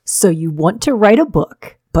So you want to write a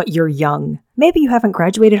book, but you're young. Maybe you haven't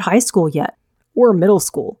graduated high school yet, or middle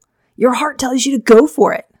school. Your heart tells you to go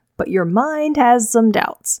for it, but your mind has some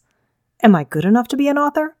doubts. Am I good enough to be an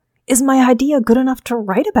author? Is my idea good enough to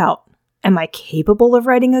write about? Am I capable of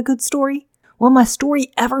writing a good story? Will my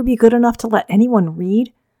story ever be good enough to let anyone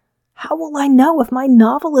read? How will I know if my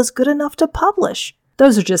novel is good enough to publish?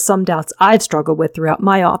 Those are just some doubts I've struggled with throughout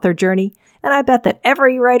my author journey, and I bet that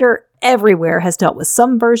every writer everywhere has dealt with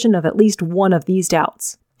some version of at least one of these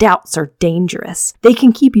doubts. Doubts are dangerous. They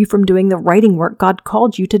can keep you from doing the writing work God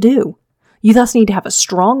called you to do. You thus need to have a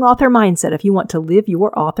strong author mindset if you want to live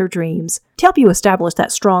your author dreams. To help you establish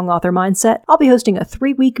that strong author mindset, I'll be hosting a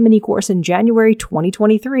 3-week mini course in January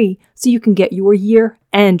 2023 so you can get your year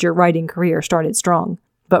and your writing career started strong.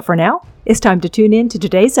 But for now, it's time to tune in to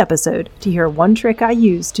today's episode to hear one trick I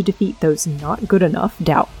use to defeat those not good enough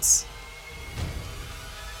doubts.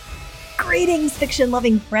 Greetings,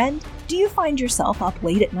 fiction-loving friend! Do you find yourself up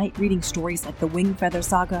late at night reading stories like the Wingfeather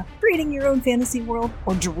Saga, creating your own fantasy world,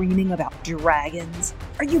 or dreaming about dragons?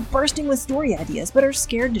 Are you bursting with story ideas but are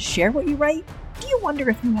scared to share what you write? Do you wonder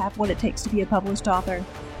if you have what it takes to be a published author?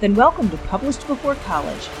 Then welcome to Published Before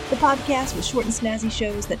College, the podcast with short and snazzy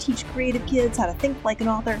shows that teach creative kids how to think like an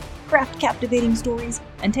author, craft captivating stories,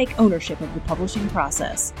 and take ownership of the publishing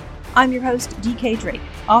process. I'm your host, DK Drake,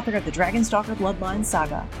 author of the Dragonstalker Bloodline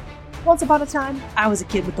Saga. Once upon a time, I was a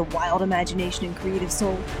kid with a wild imagination and creative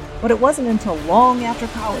soul, but it wasn't until long after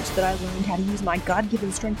college that I learned how to use my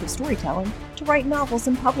God-given strength of storytelling to write novels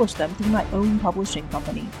and publish them through my own publishing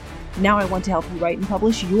company. Now I want to help you write and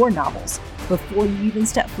publish your novels before you even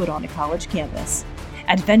step foot on a college campus.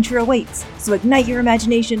 Adventure awaits, so ignite your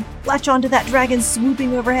imagination, latch onto that dragon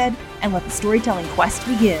swooping overhead, and let the storytelling quest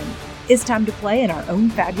begin. It's time to play in our own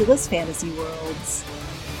fabulous fantasy worlds.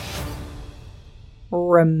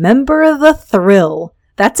 Remember the thrill.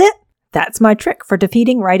 That's it. That's my trick for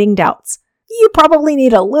defeating writing doubts. You probably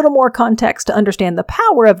need a little more context to understand the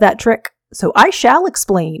power of that trick, so I shall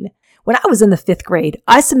explain. When I was in the 5th grade,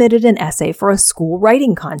 I submitted an essay for a school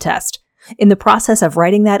writing contest. In the process of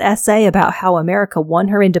writing that essay about how America won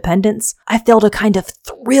her independence, I felt a kind of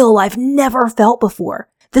thrill I've never felt before.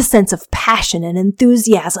 The sense of passion and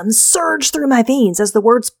enthusiasm surged through my veins as the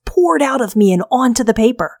words poured out of me and onto the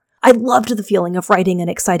paper. I loved the feeling of writing an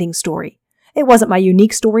exciting story. It wasn't my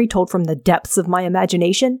unique story told from the depths of my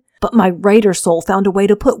imagination, but my writer soul found a way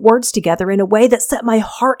to put words together in a way that set my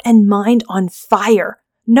heart and mind on fire.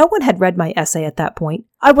 No one had read my essay at that point.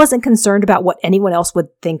 I wasn't concerned about what anyone else would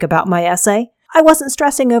think about my essay. I wasn't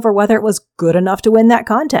stressing over whether it was good enough to win that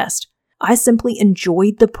contest. I simply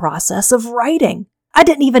enjoyed the process of writing. I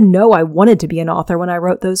didn't even know I wanted to be an author when I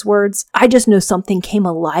wrote those words. I just know something came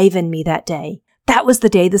alive in me that day. That was the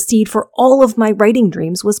day the seed for all of my writing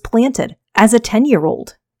dreams was planted, as a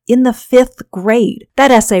 10-year-old, in the 5th grade.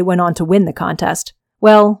 That essay went on to win the contest.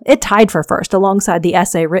 Well, it tied for first alongside the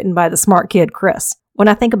essay written by the smart kid Chris. When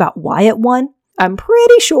I think about why it won, I'm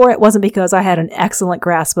pretty sure it wasn't because I had an excellent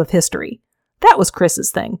grasp of history. That was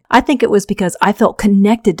Chris's thing. I think it was because I felt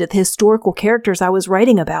connected to the historical characters I was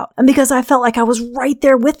writing about, and because I felt like I was right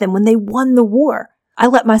there with them when they won the war. I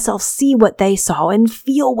let myself see what they saw and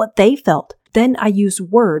feel what they felt. Then I used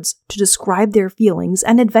words to describe their feelings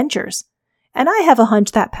and adventures. And I have a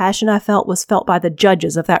hunch that passion I felt was felt by the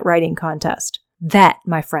judges of that writing contest. That,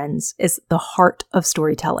 my friends, is the heart of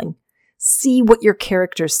storytelling. See what your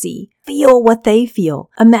characters see. Feel what they feel.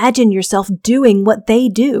 Imagine yourself doing what they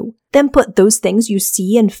do. Then put those things you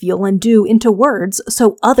see and feel and do into words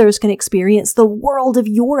so others can experience the world of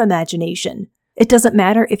your imagination. It doesn't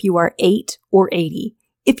matter if you are 8 or 80.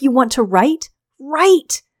 If you want to write,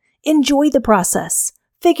 write! Enjoy the process.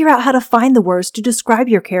 Figure out how to find the words to describe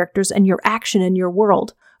your characters and your action in your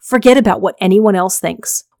world. Forget about what anyone else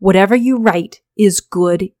thinks. Whatever you write is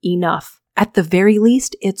good enough. At the very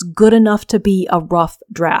least, it's good enough to be a rough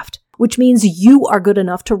draft, which means you are good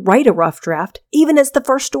enough to write a rough draft, even if it's the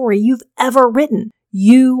first story you've ever written.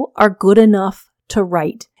 You are good enough to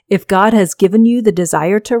write. If God has given you the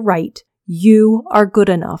desire to write, you are good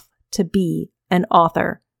enough to be an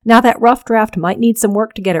author. Now, that rough draft might need some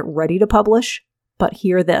work to get it ready to publish, but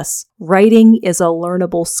hear this. Writing is a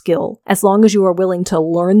learnable skill. As long as you are willing to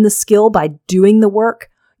learn the skill by doing the work,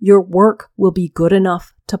 your work will be good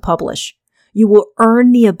enough to publish. You will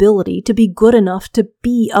earn the ability to be good enough to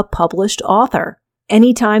be a published author.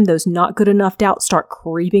 Anytime those not good enough doubts start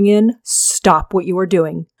creeping in, stop what you are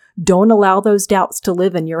doing. Don't allow those doubts to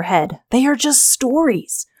live in your head. They are just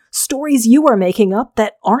stories. Stories you are making up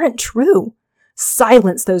that aren't true.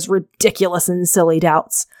 Silence those ridiculous and silly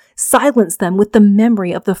doubts. Silence them with the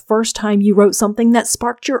memory of the first time you wrote something that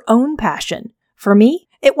sparked your own passion. For me,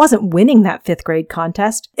 It wasn't winning that 5th grade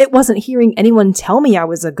contest. It wasn't hearing anyone tell me I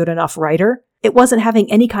was a good enough writer. It wasn't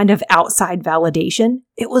having any kind of outside validation.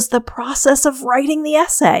 It was the process of writing the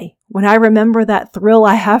essay. When I remember that thrill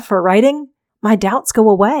I have for writing, my doubts go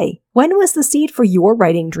away. When was the seed for your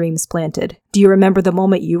writing dreams planted? Do you remember the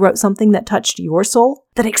moment you wrote something that touched your soul?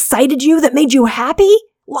 That excited you? That made you happy?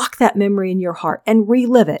 Lock that memory in your heart and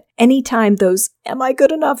relive it anytime those "am I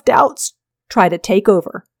good enough" doubts try to take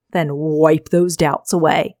over. Then wipe those doubts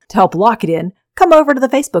away. To help lock it in, come over to the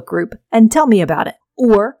Facebook group and tell me about it.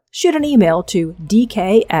 Or shoot an email to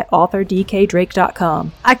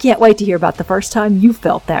dk@authordkdrake.com. I can't wait to hear about the first time you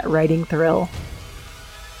felt that writing thrill.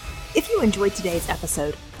 If you enjoyed today's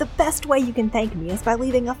episode, the best way you can thank me is by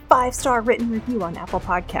leaving a 5-star written review on Apple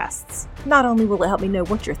Podcasts. Not only will it help me know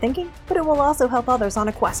what you're thinking, but it will also help others on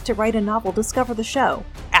a quest to write a novel discover the show.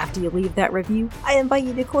 After you leave that review, I invite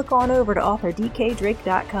you to click on over to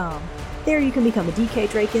authordkdrake.com. There you can become a DK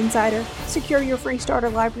Drake Insider, secure your free starter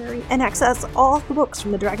library, and access all the books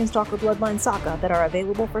from the Dragonstalker Bloodline saga that are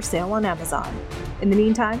available for sale on Amazon. In the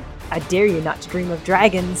meantime, I dare you not to dream of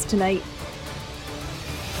dragons tonight.